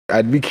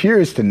I'd be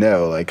curious to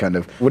know, like, kind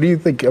of, what do you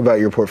think about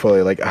your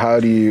portfolio? Like, how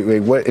do you,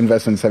 like, what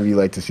investments have you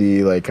like to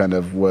see? Like, kind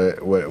of,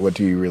 what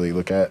do you really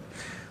look at?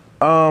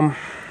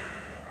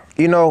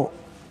 You know,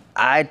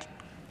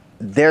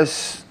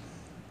 there's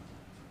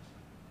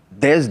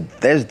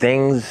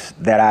things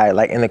that I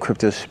like in the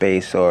crypto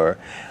space, or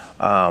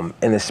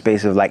in the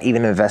space of like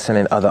even investing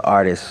in other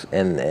artists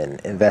and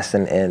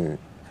investing in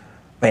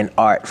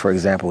art, for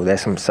example.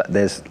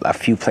 There's a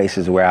few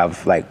places where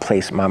I've like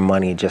placed my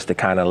money just to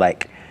kind of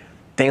like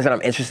things that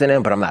I'm interested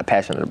in, but I'm not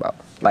passionate about.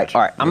 Like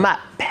art, I'm not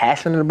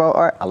passionate about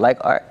art. I like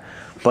art,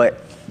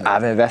 but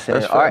I've invested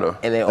in art,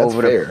 and then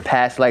over the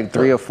past like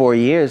 3 or 4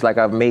 years, like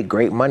I've made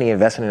great money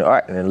investing in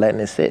art and then letting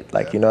it sit.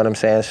 Like, you know what I'm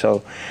saying?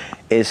 So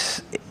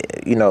it's,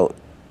 you know,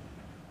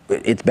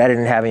 it's better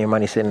than having your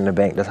money sitting in the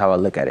bank. That's how I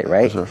look at it,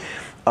 right? Sure.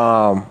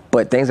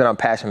 But things that I'm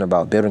passionate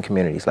about, building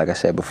communities, like I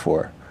said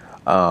before,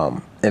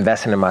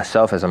 investing in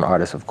myself as an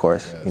artist, of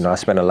course. You know, I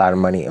spend a lot of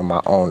money in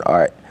my own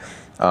art,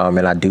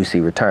 and I do see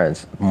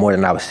returns more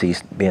than I would see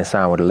being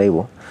signed with a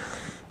label.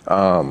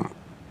 The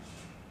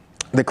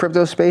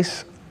crypto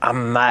space,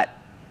 I'm not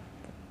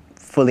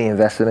fully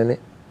invested in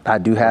it. I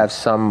do have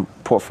some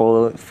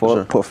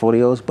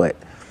portfolios, but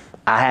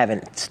I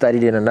haven't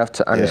studied it enough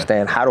to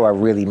understand how do I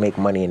really make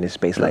money in this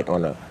space, like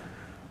on a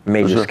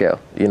major scale.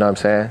 You know what I'm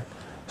saying?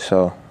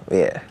 So,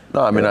 yeah.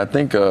 No, I mean, I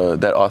think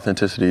that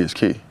authenticity is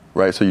key,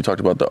 right? So you talked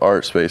about the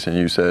art space, and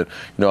you said,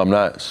 you know, I'm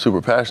not super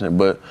passionate,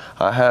 but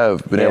I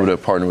have been able to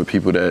partner with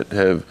people that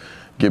have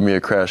given me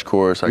a crash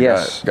course. I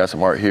got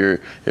some art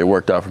here. It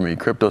worked out for me.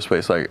 Crypto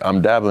space, like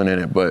I'm dabbling in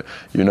it, but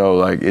you know,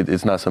 like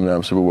it's not something that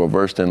I'm super well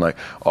versed in. Like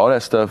all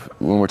that stuff,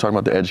 when we're talking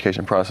about the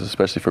education process,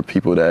 especially for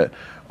people that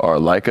are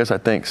like us, I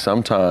think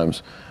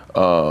sometimes,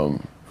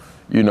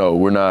 you know,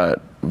 we're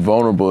not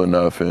vulnerable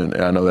enough, and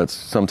I know that's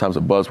sometimes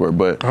a buzzword,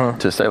 but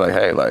to say like,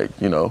 hey, like,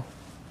 you know,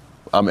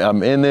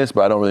 I'm in this,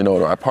 but I don't really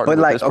know, I partner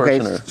with this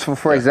person. But like, so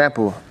for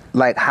example,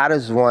 like how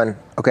does one,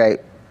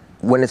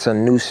 when it's a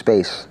new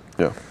space,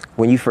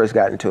 when you first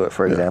got into it,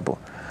 for example,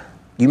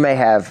 you may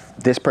have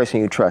this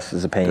person you trust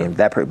his opinion,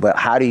 but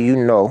how do you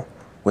know,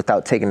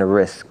 without taking the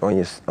risk on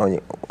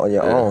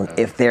your own,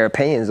 if their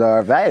opinions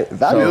are valuable?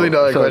 $1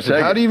 million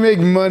question. How do you make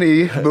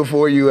money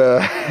before you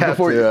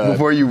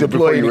before you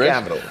deploy your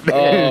capital?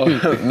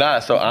 Nah,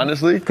 so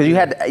honestly, because you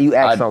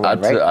asked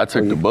someone, right? I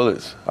took the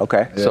bullets.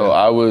 Okay. Yeah. So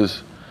I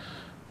was.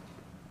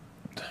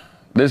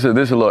 This is a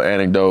little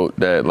anecdote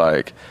that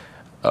like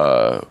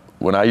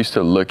when I used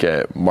to look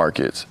at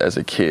markets as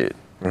a kid.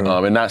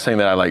 And not saying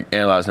that I like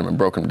analyzed them and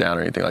broke them down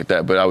or anything like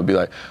that, but I would be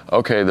like,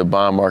 okay, the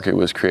bond market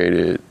was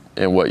created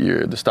in what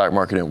year, the stock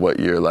market in what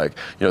year, like,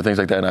 you know, things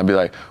like that. And I'd be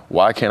like,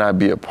 why can't I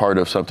be a part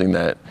of something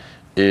that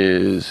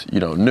is,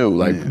 you know, new,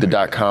 like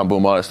the .com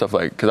boom, all that stuff,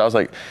 like, because I was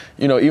like,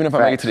 you know, even if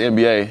I make it to the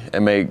NBA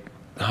and make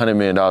 $100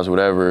 million or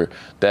whatever,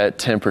 that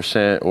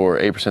 10% or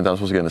 8% that I'm supposed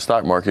to get in the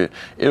stock market,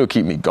 it'll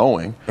keep me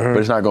going, but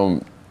it's not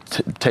going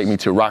to take me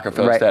to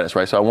Rockefeller status,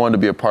 right? So I wanted to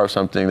be a part of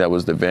something that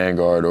was the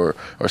vanguard or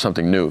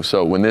something new.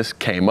 So when this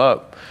came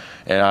up,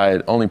 and I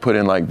had only put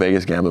in like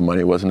Vegas gambling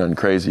money, it wasn't nothing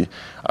crazy.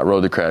 I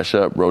rode the crash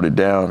up, wrote it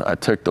down. I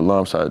took the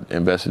lumps, I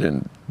invested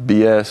in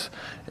BS.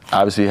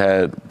 Obviously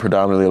had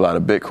predominantly a lot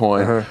of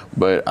Bitcoin,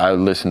 but I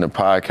listened to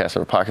podcasts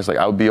or podcasts. Like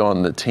I would be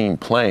on the team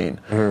plane,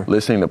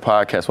 listening to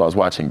podcasts while I was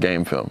watching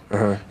game film. You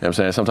know what I'm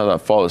saying? Sometimes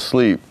I'd fall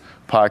asleep,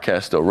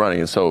 podcast still running.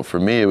 And so for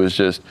me, it was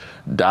just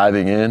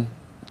diving in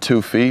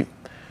 2 feet,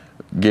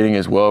 getting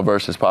as well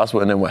versed as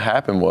possible. And then what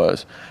happened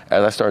was,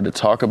 as I started to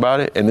talk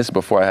about it, and this is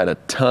before I had a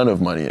ton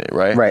of money in it,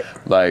 right?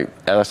 Like,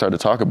 as I started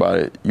to talk about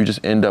it, you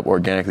just end up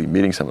organically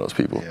meeting some of those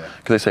people.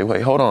 Because they say,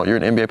 wait, hold on, you're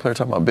an NBA player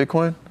talking about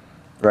Bitcoin?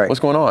 What's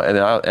going on? And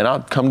then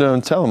I'll come to them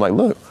and tell them, like,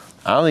 look,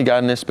 I only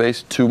got in this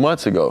space 2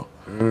 months ago.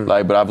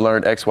 Like, but I've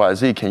learned X, Y,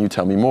 Z, can you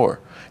tell me more?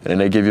 And then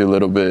they give you a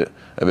little bit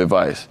of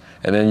advice.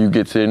 And then you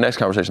get to the next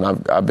conversation.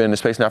 I've been in the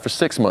space now for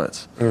 6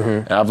 months.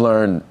 And I've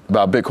learned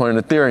about Bitcoin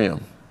and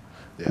Ethereum.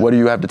 What do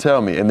you have to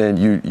tell me? And then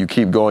you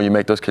keep going, you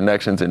make those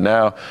connections, and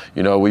now,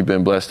 you know, we've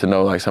been blessed to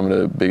know like some of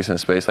the biggest in the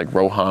space, like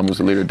Roham, who's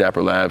the leader of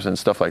Dapper Labs and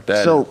stuff like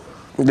that. So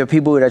the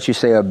people that you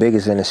say are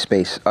biggest in the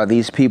space, are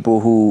these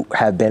people who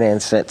have been in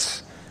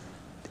since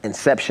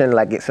inception,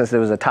 like since there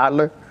was a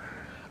toddler?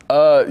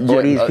 Or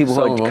these people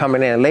who are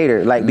coming in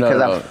later? Like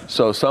because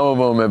So some of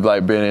them have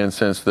like been in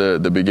since the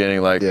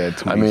beginning, like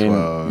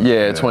 2012.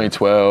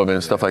 2012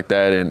 and stuff like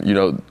that. And you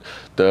know,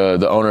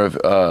 the owner of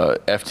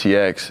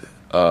FTX,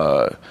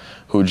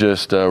 who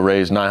just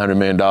raised $900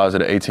 million at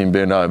an $18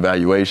 billion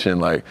valuation,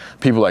 like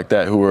people like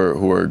that who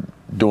are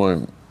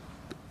doing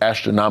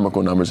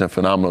astronomical numbers and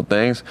phenomenal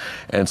things.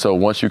 And so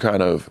once you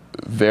kind of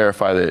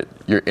verify that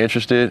you're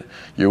interested,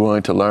 you're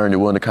willing to learn, you're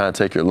willing to kind of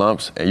take your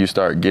lumps, and you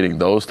start getting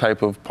those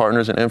type of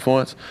partners and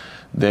influence,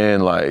 then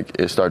like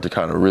it started to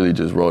kind of really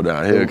just roll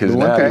downhill. Because the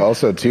one thing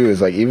also too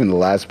is like even the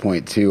last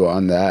point too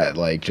on that,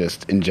 like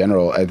just in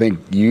general, I think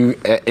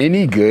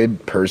any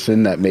good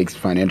person that makes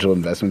financial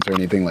investments or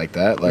anything like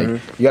that, like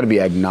you got to be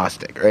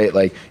agnostic, right?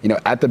 Like, you know,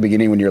 at the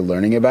beginning when you're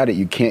learning about it,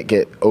 you can't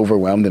get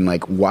overwhelmed and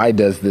like, why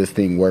does this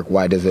thing work?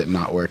 Why does it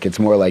not work? It's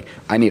more like,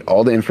 I need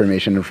all the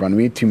information in front of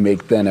me to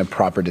make then a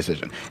proper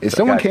decision. If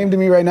someone came to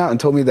me right now and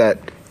told me that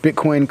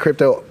Bitcoin,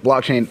 crypto,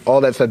 blockchain, all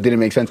that stuff didn't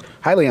make sense,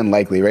 highly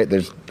unlikely, right?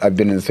 I've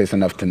been in the space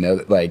enough to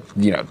know, like,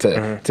 you know,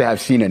 to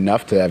have seen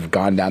enough to have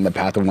gone down the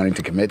path of wanting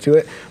to commit to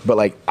it. But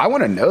like, I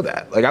want to know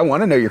that. Like, I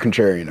want to know your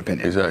contrarian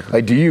opinion. Exactly.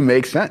 Like, do you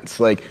make sense?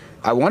 Like,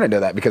 I want to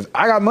know that because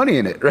I got money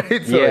in it,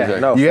 right? So Yeah,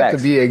 no, you facts.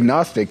 have to be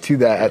agnostic to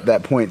that at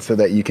that point so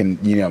that you can,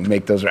 you know,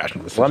 make those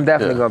rational decisions. Well, I'm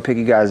definitely gonna pick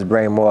you guys'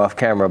 brain more off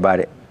camera about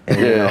it. And,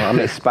 you know, I'm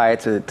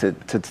inspired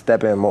to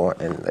step in more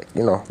and, like,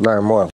 you know, learn more.